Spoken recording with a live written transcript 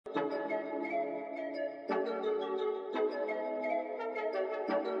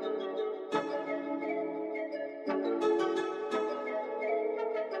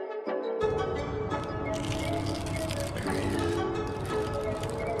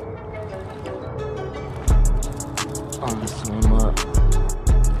I'm gonna swim up.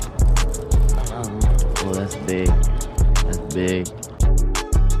 Oh, that's big. That's big.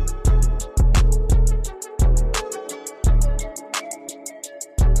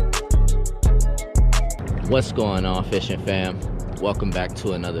 What's going on, fishing fam? Welcome back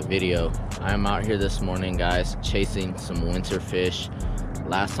to another video. I'm out here this morning, guys, chasing some winter fish.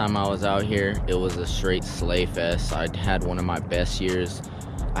 Last time I was out here, it was a straight sleigh fest. I had one of my best years.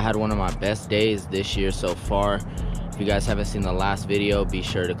 I had one of my best days this year so far. If you guys haven't seen the last video, be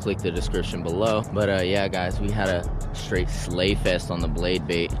sure to click the description below. But yeah, guys, we had a straight sleigh fest on the blade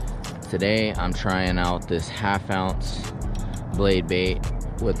bait. Today, I'm trying out this 1/2 ounce blade bait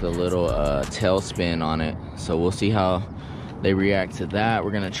with a little tail spin on it. So we'll see how they react to that.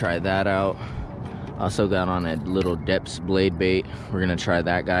 We're gonna try that out. Also got on a little depths blade bait. We're gonna try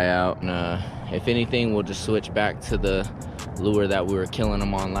that guy out. And if anything, we'll just switch back to the lure that we were killing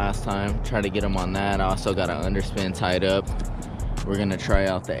them on last time. Try to get them on that. I also got an underspin tied up. We're gonna try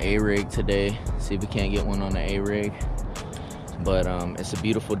out the A-rig today. See if we can't get one on the A-rig. But it's a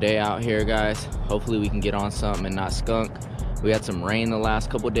beautiful day out here, guys. Hopefully we can get on something and not skunk. We had some rain the last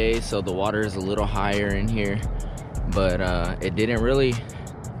couple days, so the water is a little higher in here. But it didn't really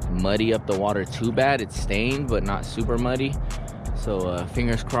muddy up the water too bad. It's stained, but not super muddy. So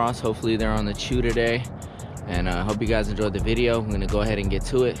fingers crossed, hopefully they're on the chew today. And I hope you guys enjoyed the video. I'm gonna go ahead and get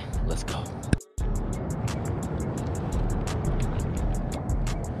to it. Let's go.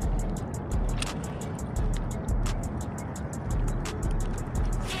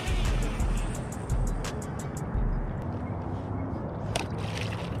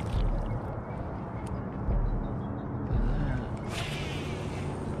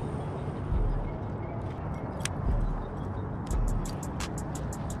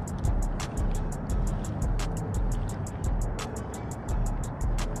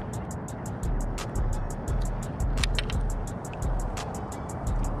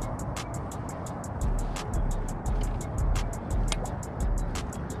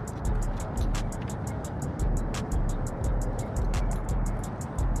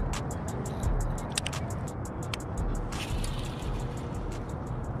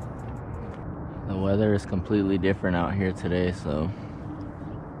 The weather is completely different out here today, so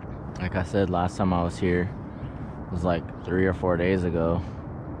like I said, last time I was here was like 3 or 4 days ago,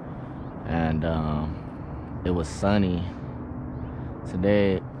 and it was sunny.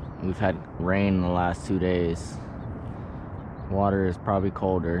 Today we've had rain in the last 2 days. Water is probably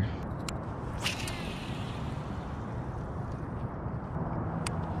colder.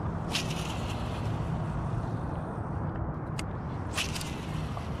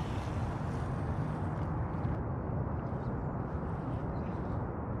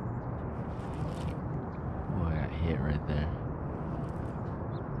 Hit right there.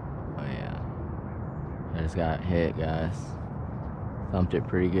 Oh yeah, I just got hit, guys. Thumped it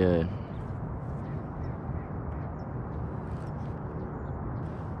pretty good.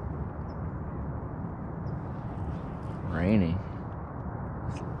 Raining.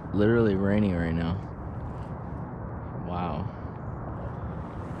 It's literally raining right now. Wow.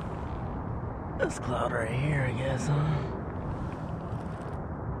 This cloud right here, I guess, huh?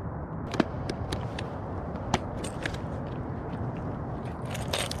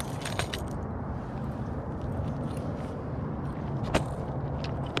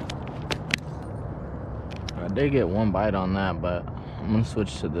 I did get one bite on that, but I'm gonna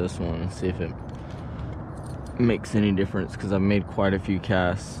switch to this one and see if it makes any difference, because I've made quite a few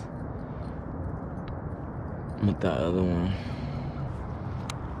casts with that other one.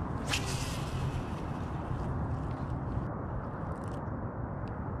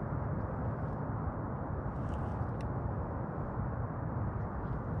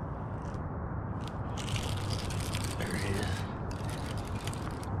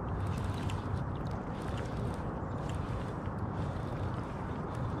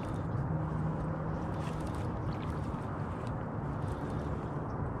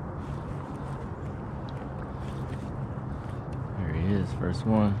 There he is. First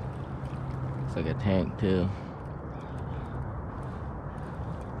one. Looks like a tank too.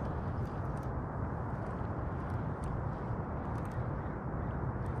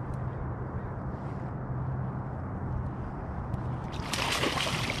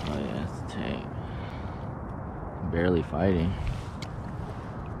 Oh yeah, it's a tank. Barely fighting.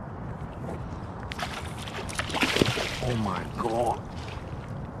 Oh my god.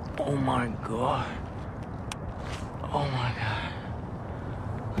 Oh my god. Oh my god.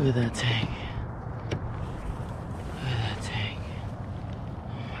 Look at that tank. Look at that tank.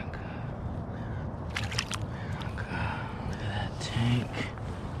 Oh my god. Oh my god. Look at that tank.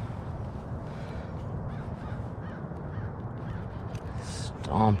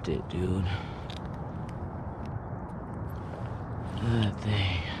 stomped it, dude. Look at that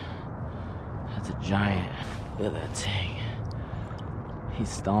thing. That's a giant. Look at that thing. He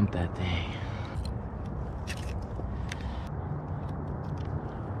stomped that thing.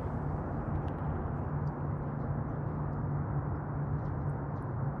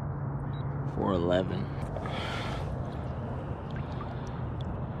 $4.11.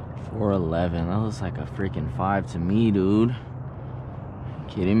 $4.11. That looks like a freaking 5 to me, dude.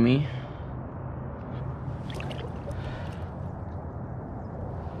 Kidding me?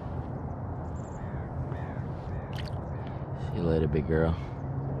 See you later, big girl.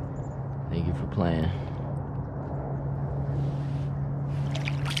 Thank you for playing.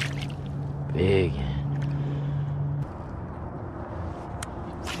 Big.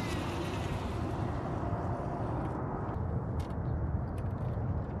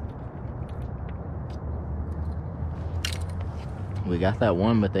 We got that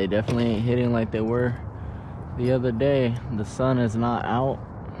one, but they definitely ain't hitting like they were the other day. The sun is not out.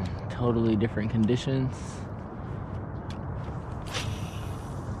 Totally different conditions.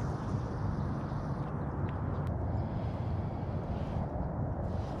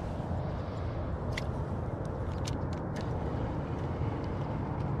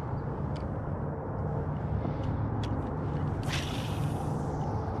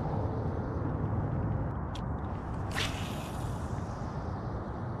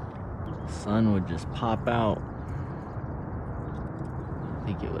 Sun would just pop out. I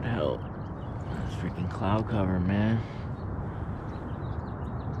think it would help. This freaking cloud cover, man.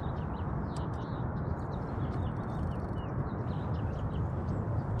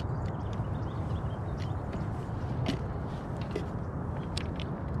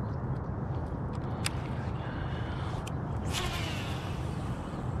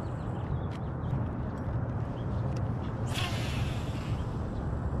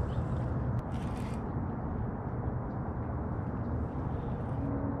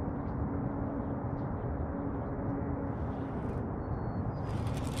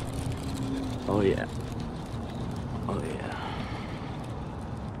 Oh yeah. Oh yeah.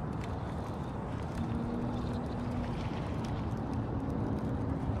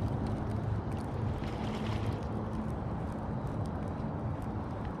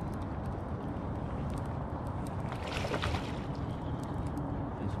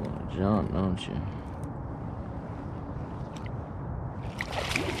 You just want to jump, don't you?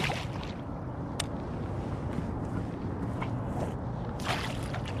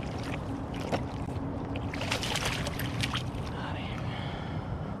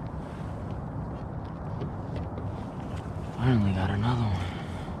 Finally got another one.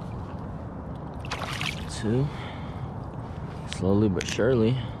 2. Slowly but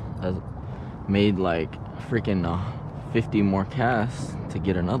surely. Has made like freaking 50 more casts to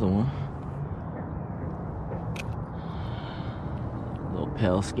get another one. Little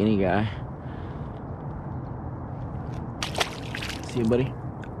pale skinny guy. See you, buddy?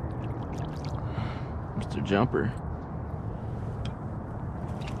 Mr. Jumper.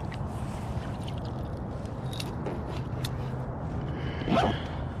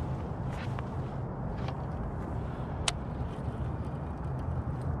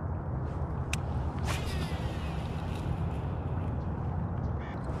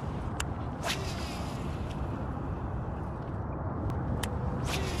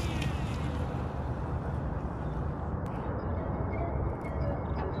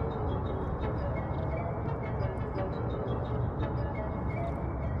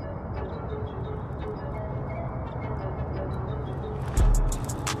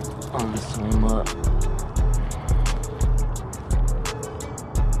 I'm gonna swim up.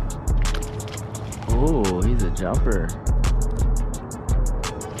 Oh, he's a jumper.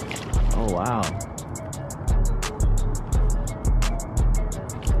 Oh, wow.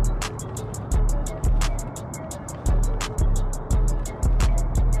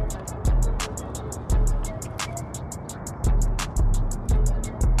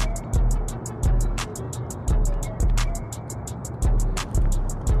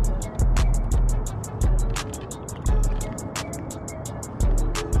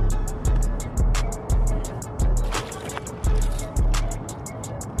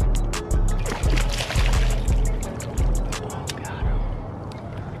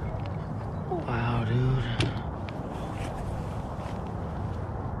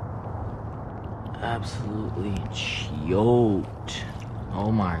 Absolutely choked.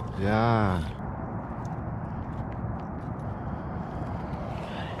 Oh my god.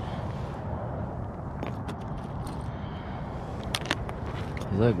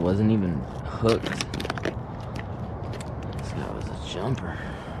 He like wasn't even hooked. This guy was a jumper.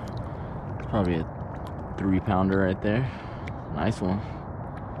 Probably a 3-pounder right there. Nice one.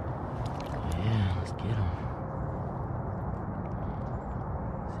 Yeah, let's get him.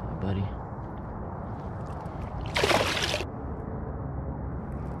 See you, buddy.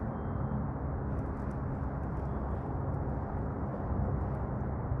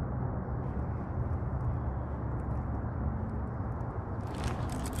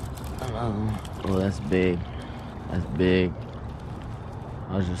 Oh, that's big. That's big.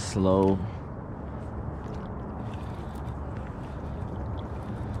 I was just slow.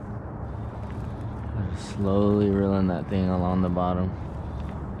 I was just slowly reeling that thing along the bottom.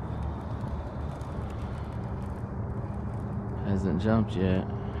 Hasn't jumped yet.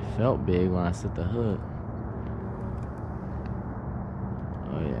 It felt big when I set the hook.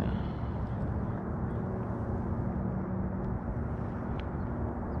 Oh yeah.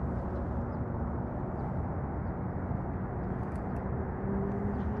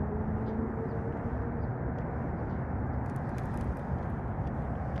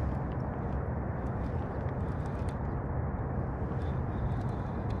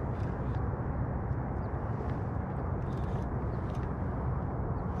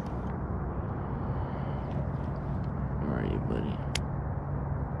 Where are you, buddy?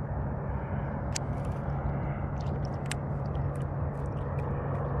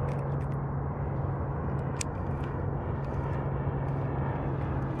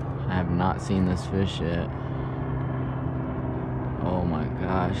 I have not seen this fish yet. Oh my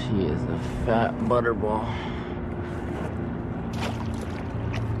gosh, he is a fat butterball.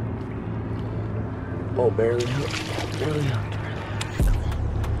 Oh, barely hooked. Barely hooked.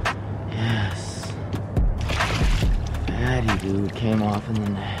 Yes. Fatty, dude. Came off in the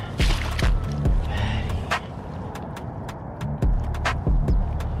net. Fatty.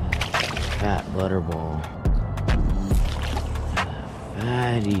 Fat butterball.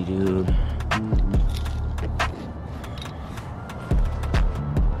 Fatty, dude.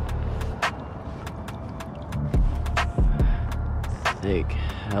 Thick,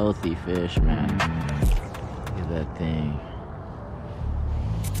 healthy fish, man. Look at that thing.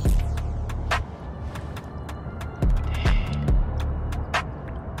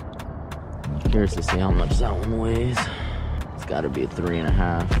 Curious to see how much that one weighs. It's got to be a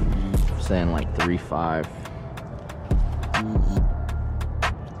 3.5. I'm saying like 3.5.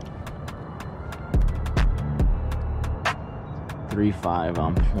 .35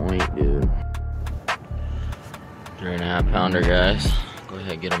 on point, dude. 3.5 pounder, guys. Go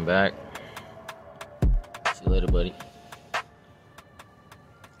ahead, get him back. See you later, buddy.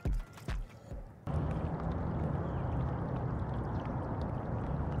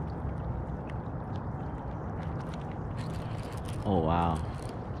 Oh wow.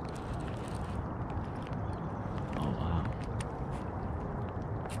 Oh wow.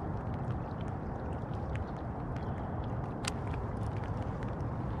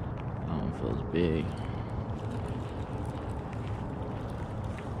 That one feels big.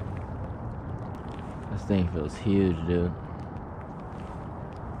 This thing feels huge, dude.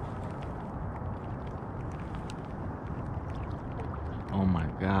 Oh my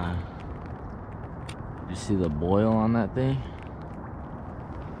god. Did you see the boil on that thing?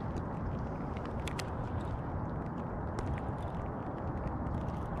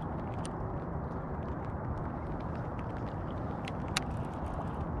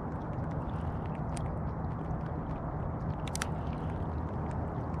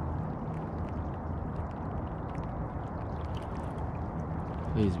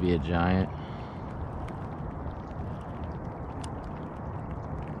 Please be a giant.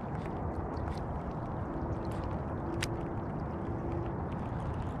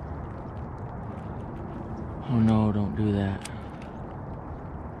 Oh no, don't do that.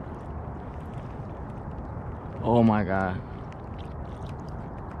 Oh my god.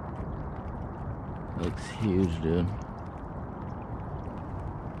 Looks huge, dude.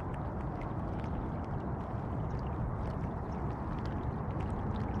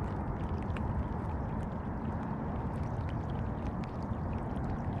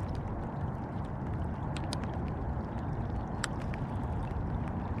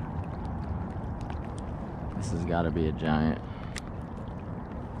 This has got to be a giant.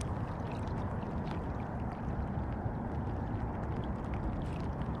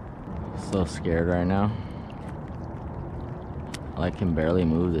 So scared right now. I can barely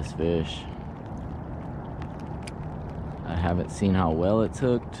move this fish. I haven't seen how well it's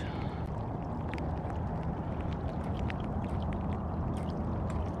hooked.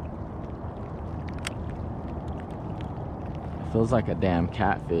 It feels like a damn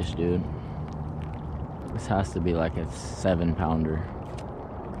catfish, dude. This has to be like a 7-pounder.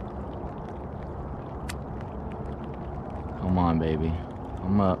 Come on, baby.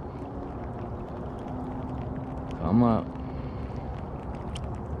 Come up. Come up.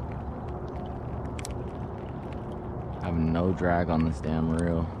 I have no drag on this damn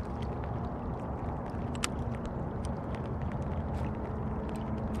reel.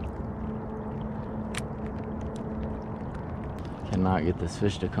 Cannot get this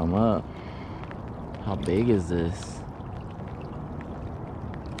fish to come up. How big is this?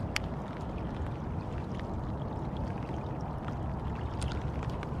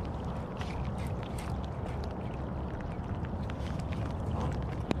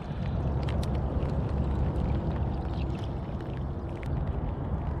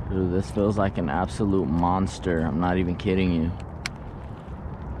 Dude, this feels like an absolute monster. I'm not even kidding you.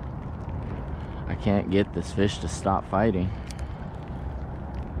 I can't get this fish to stop fighting.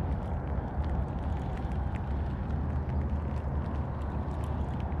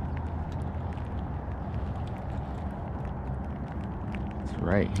 It's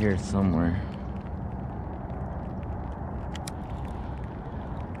right here somewhere.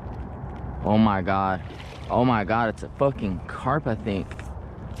 Oh my god. Oh my god, it's a fucking carp, I think.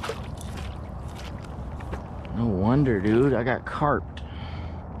 No wonder, dude. I got carped.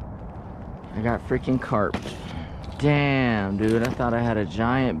 I got freaking carped. Damn, dude. I thought I had a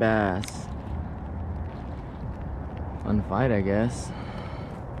giant bass. Fun fight, I guess.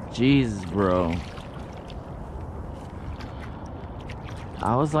 Jesus, bro.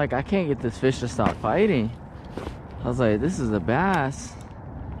 I was like, I can't get this fish to stop fighting. I was like, this is a bass.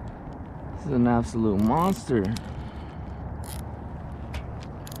 This is an absolute monster.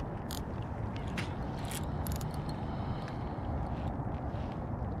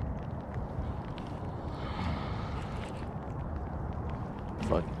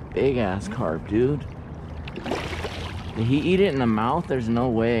 Big ass carp, dude. Did he eat it in the mouth? There's no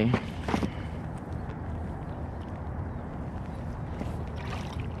way.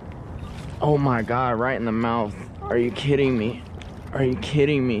 Oh my god, right in the mouth. Are you kidding me? Are you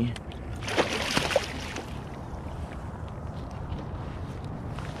kidding me?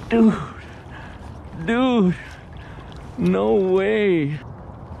 Dude. Dude. No way.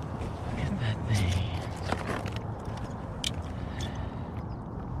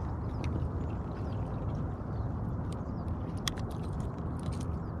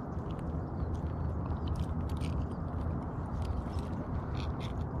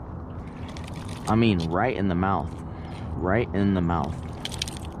 I mean, right in the mouth. Right in the mouth.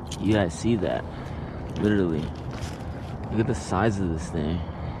 You guys see that? Literally. Look at the size of this thing.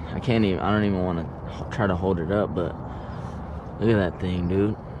 I don't even want to try to hold it up, but look at that thing,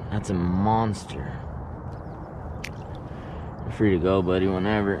 dude. That's a monster. You're free to go, buddy,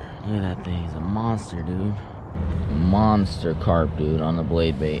 whenever. Look at that thing. It's a monster, dude. Monster carp, dude, on the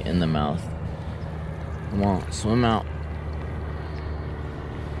blade bait in the mouth. Come on, swim out.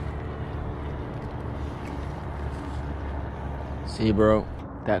 See, bro,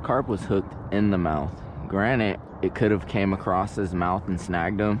 that carp was hooked in the mouth. Granted, it could have came across his mouth and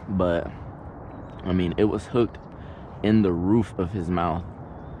snagged him, but I mean, it was hooked in the roof of his mouth.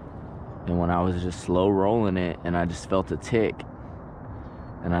 And when I was just slow rolling it, and I just felt a tick,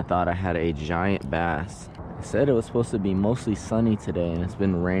 and I thought I had a giant bass. It said it was supposed to be mostly sunny today, and it's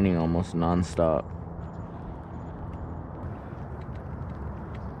been raining almost non-stop.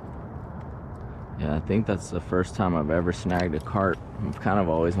 Yeah, I think that's the first time I've ever snagged a carp. I've kind of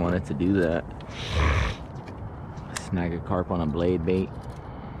always wanted to do that. Snag a carp on a blade bait.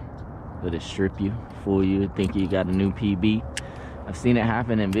 Let it strip you, fool you, think you got a new PB. I've seen it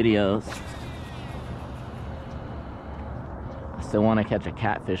happen in videos. I still want to catch a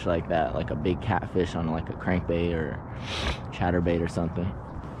catfish like that, like a big catfish on like a crankbait or chatterbait or something.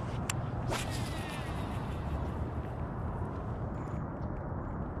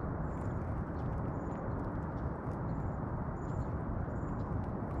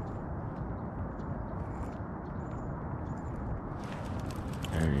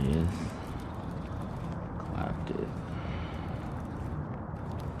 There he is. Clapped it.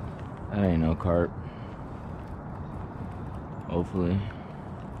 That ain't no carp. Hopefully.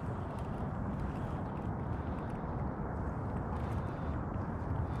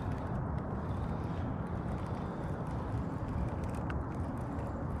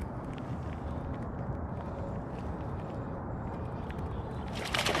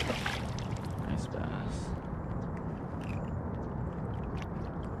 Nice bass.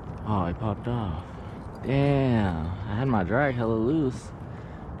 Oh, he popped off. Damn, I had my drag hella loose.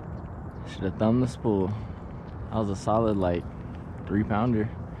 Should have thumbed the spool. That was a solid like 3-pounder.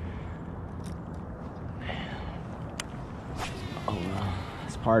 Oh well,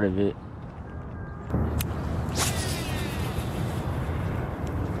 it's part of it.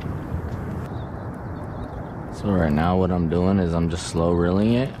 So right now what I'm doing is I'm just slow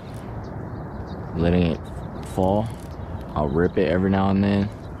reeling it, letting it fall. I'll rip it every now and then,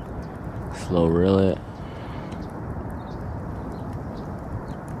 slow reel it,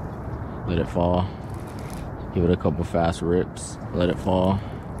 let it fall, give it a couple fast rips, let it fall.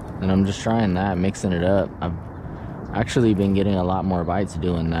 And I'm just trying that, mixing it up. I've actually been getting a lot more bites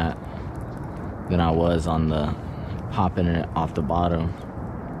doing that than I was on the popping it off the bottom.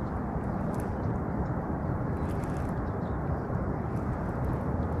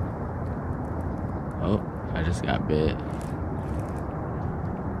 Oh, I just got bit.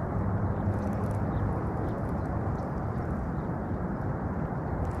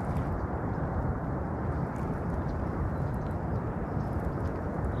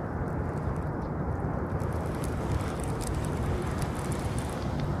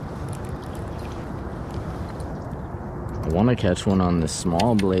 I want to catch one on this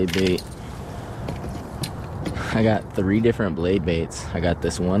small blade bait. I got 3 different blade baits. I got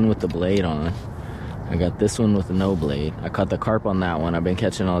this one with the blade on. I got this one with no blade. I caught the carp on that one. I've been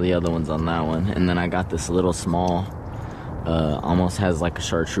catching all the other ones on that one. And then I got this little small, almost has like a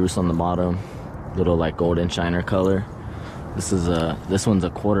chartreuse on the bottom, little like golden shiner color. This one's a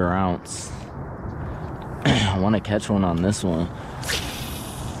 1/4 ounce. I want to catch one on this one.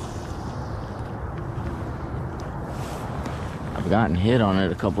 I've gotten hit on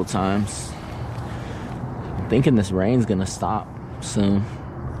it a couple times. I'm thinking this rain's gonna stop soon.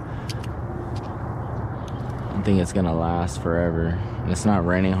 I think it's gonna last forever. And it's not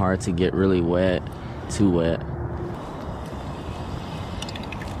raining hard to get really wet, too wet.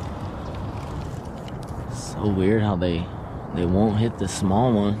 So weird how they won't hit the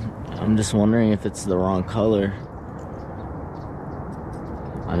small one. I'm just wondering if it's the wrong color.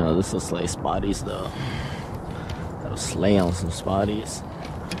 I know this will slay spotties though. That'll slay on some spotties.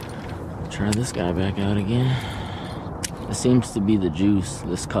 Try this guy back out again. It seems to be the juice,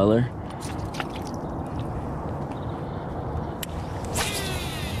 this color.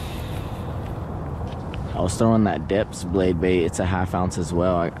 I was throwing that Depths blade bait. It's a 1/2 ounce as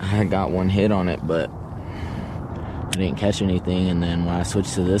well. I got 1 hit on it, but I didn't catch anything. And then when I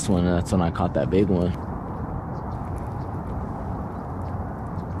switched to this one, that's when I caught that big one.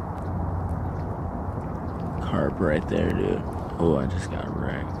 Carp right there, dude. Oh, I just got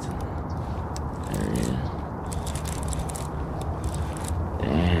wrecked. There he is.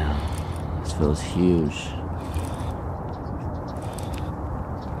 Damn. This feels huge.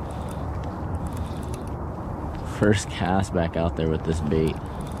 First cast back out there with this bait.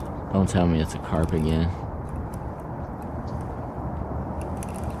 Don't tell me it's a carp again.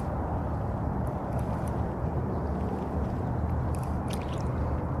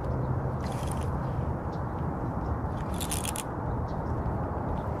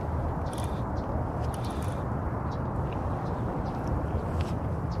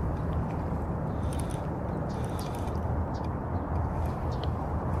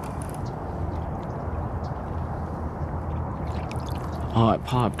 Oh, it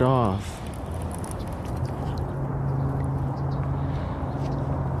popped off.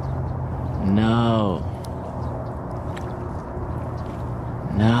 No.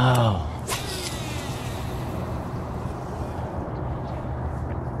 No.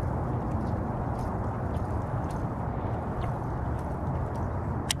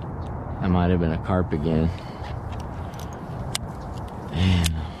 That might have been a carp again. Man.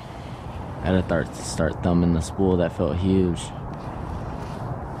 I had to start thumbing the spool. That felt huge.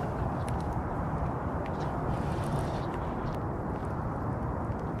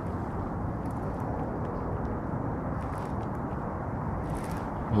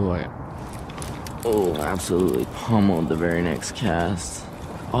 Oh, absolutely pummeled the very next cast.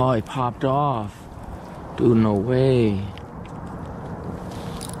 Oh, he popped off. Dude, no way.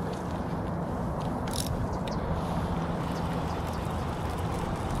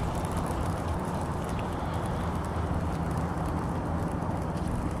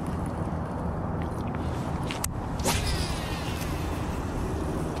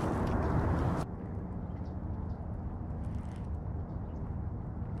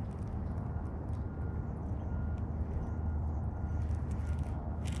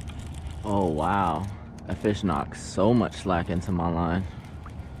 Oh wow, that fish knocked so much slack into my line.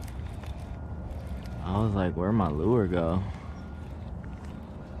 I was like, where'd my lure go?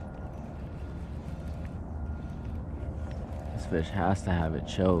 This fish has to have it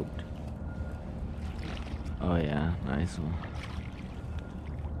choked. Oh yeah, nice one.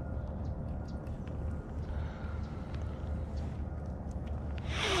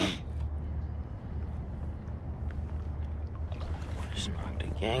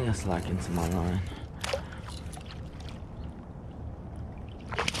 Gang a slack into my line.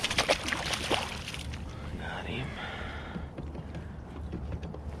 Got him.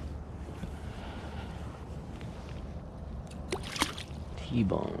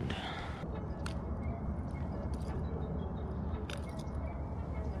 T-boned.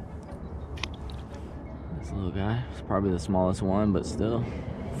 This little guy, it's probably the smallest one, but still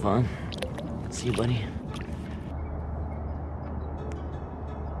fun. See you, buddy.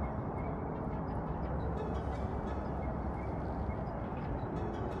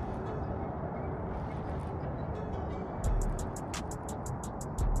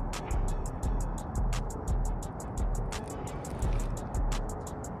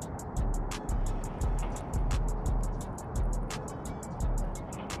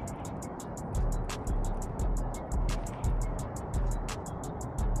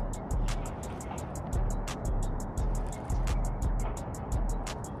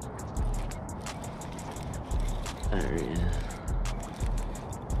 There he is.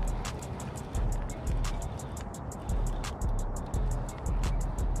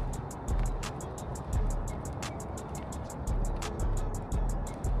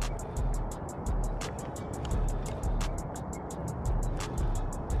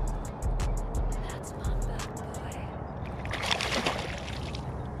 That's mamba, boy.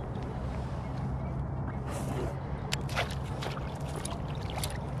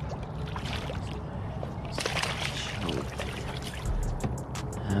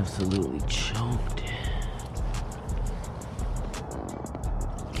 Absolutely choked it.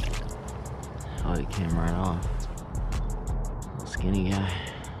 Oh, it came right off. Little skinny guy.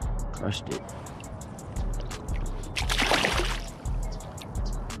 Crushed it.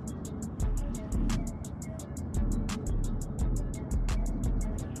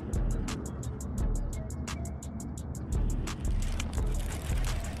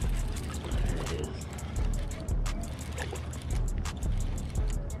 There it is.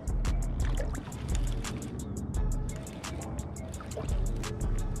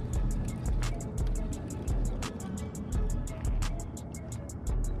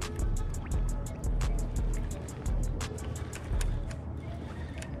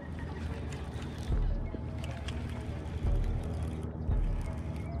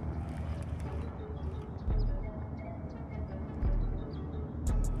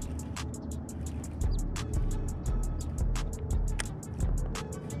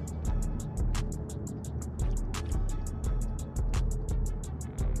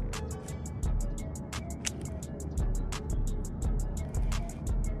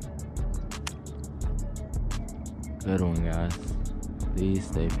 Good one, guys. These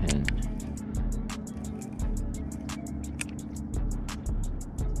stay pinned.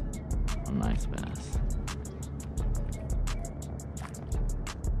 A nice bass.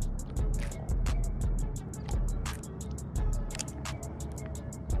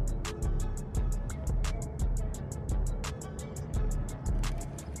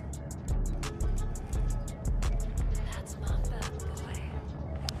 That's mamba, boy.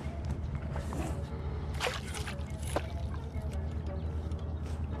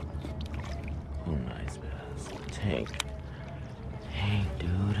 Oh, nice bass. Tank,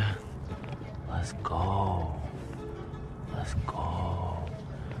 dude. Let's go. Let's go.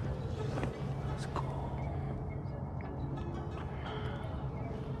 Let's go.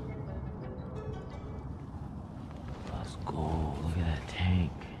 Let's go. Look at that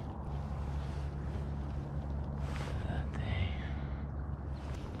tank. Look at that thing.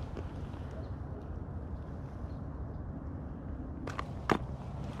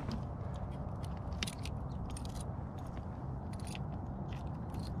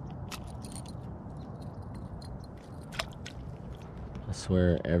 I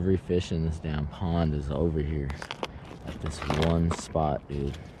swear every fish in this damn pond is over here at this one spot,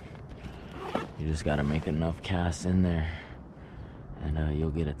 dude. You just gotta make enough casts in there and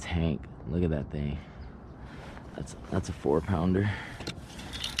you'll get a tank. Look at that thing. That's a 4-pounder.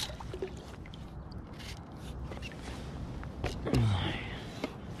 I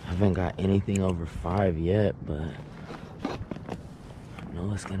haven't got anything over 5 yet, but I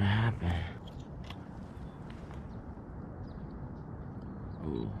know it's gonna happen.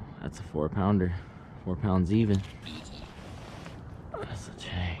 Ooh, that's a 4-pounder. 4 pounds even. That's a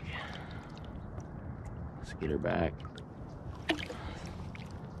tank. Let's get her back.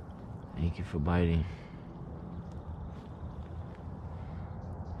 Thank you for biting.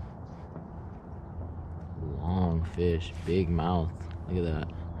 Long fish, big mouth. Look at that.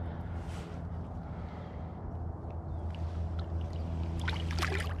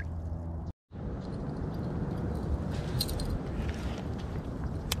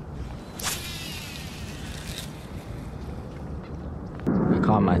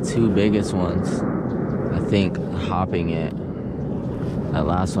 caught my 2 biggest ones. I think hopping it. That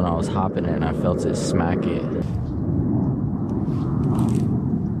last one I was hopping it and I felt it smack it.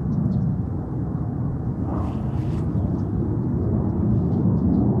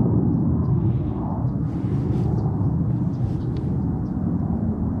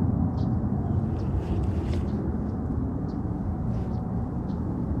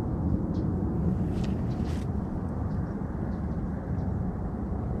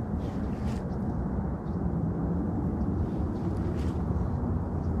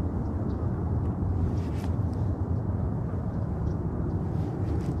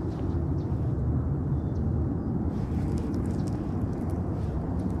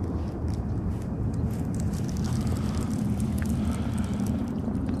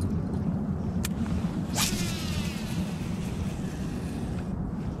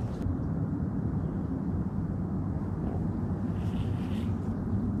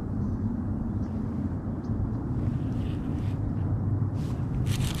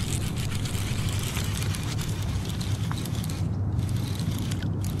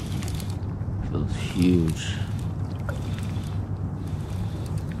 Feels huge.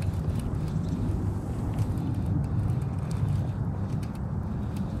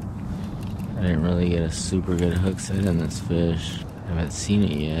 I didn't really get a super good hook set in this fish. I haven't seen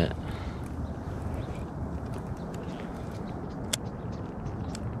it yet.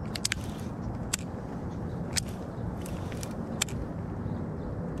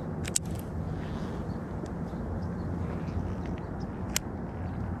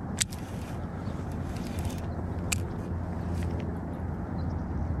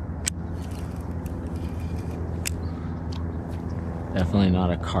 Definitely not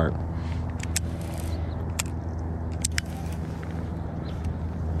a carp.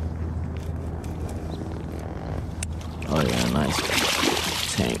 Oh yeah,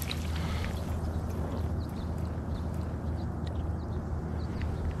 nice tank.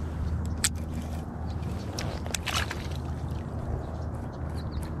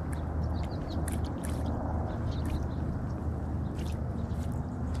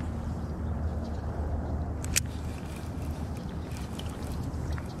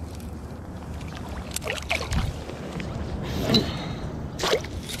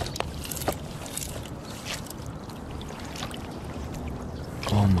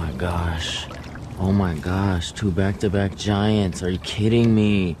 Oh my gosh. Oh my gosh. 2 back-to-back giants. Are you kidding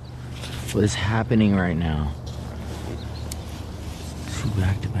me? What is happening right now? 2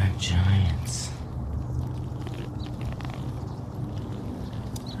 back-to-back giants.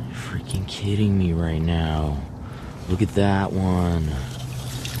 Are you freaking kidding me right now? Look at that one.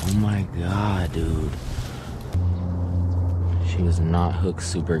 Oh my god, dude. She was not hooked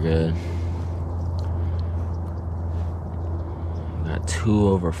super good. Got 2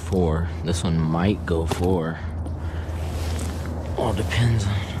 over 4. This one might go 4. All depends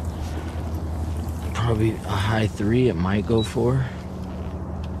on, probably a high 3. It might go 4.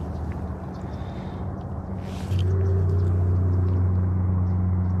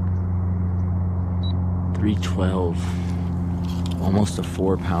 $3.12. Almost a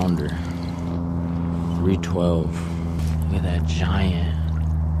 4-pounder. $3.12. Look at that giant.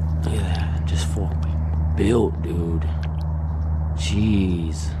 Look at that. Just full built, dude.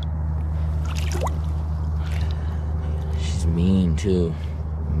 Jeez. She's mean too.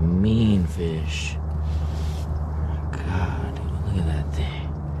 Mean fish. God, dude, look at that thing.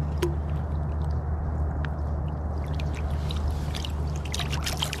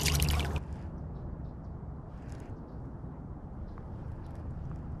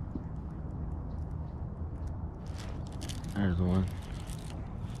 There's one.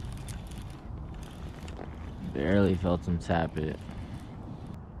 Barely felt him tap it.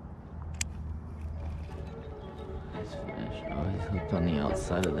 Nice fish. Oh, he's hooked on the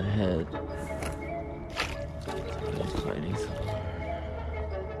outside of the head. He's fighting so hard.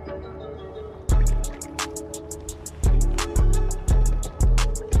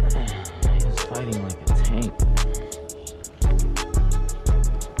 He was fighting like a tank.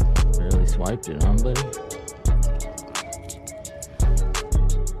 Barely swiped it, huh, buddy?